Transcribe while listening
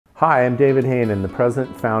Hi, I'm David Haynen, the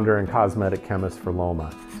president, founder, and cosmetic chemist for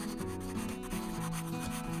Loma.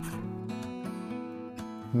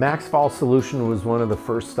 Max Fall Solution was one of the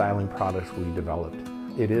first styling products we developed.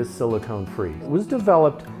 It is silicone-free. It was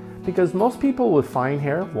developed because most people with fine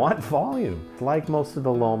hair want volume. Like most of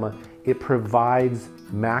the Loma, it provides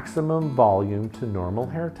maximum volume to normal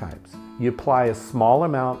hair types. You apply a small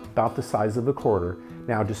amount, about the size of a quarter.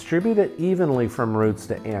 Now distribute it evenly from roots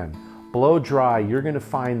to end. Blow dry, you're going to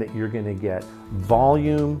find that you're going to get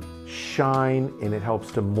volume, shine, and it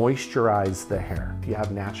helps to moisturize the hair. If you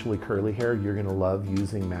have naturally curly hair, you're going to love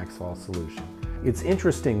using Max Fall Solution. It's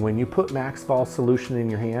interesting, when you put Max Fall Solution in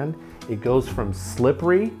your hand, it goes from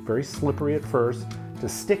slippery, very slippery at first, to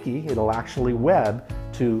sticky, it'll actually web,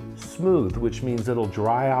 to smooth, which means it'll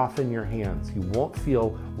dry off in your hands. You won't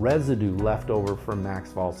feel residue left over from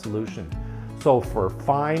Max Fall Solution. So for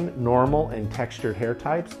fine, normal, and textured hair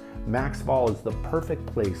types, Max Fall is the perfect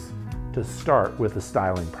place to start with a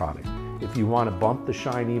styling product. If you want to bump the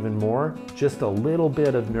shine even more, just a little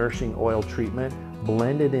bit of Nourishing Oil Treatment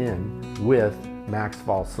blended in with Max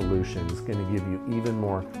Fall Solution is going to give you even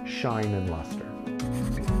more shine and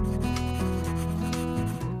luster.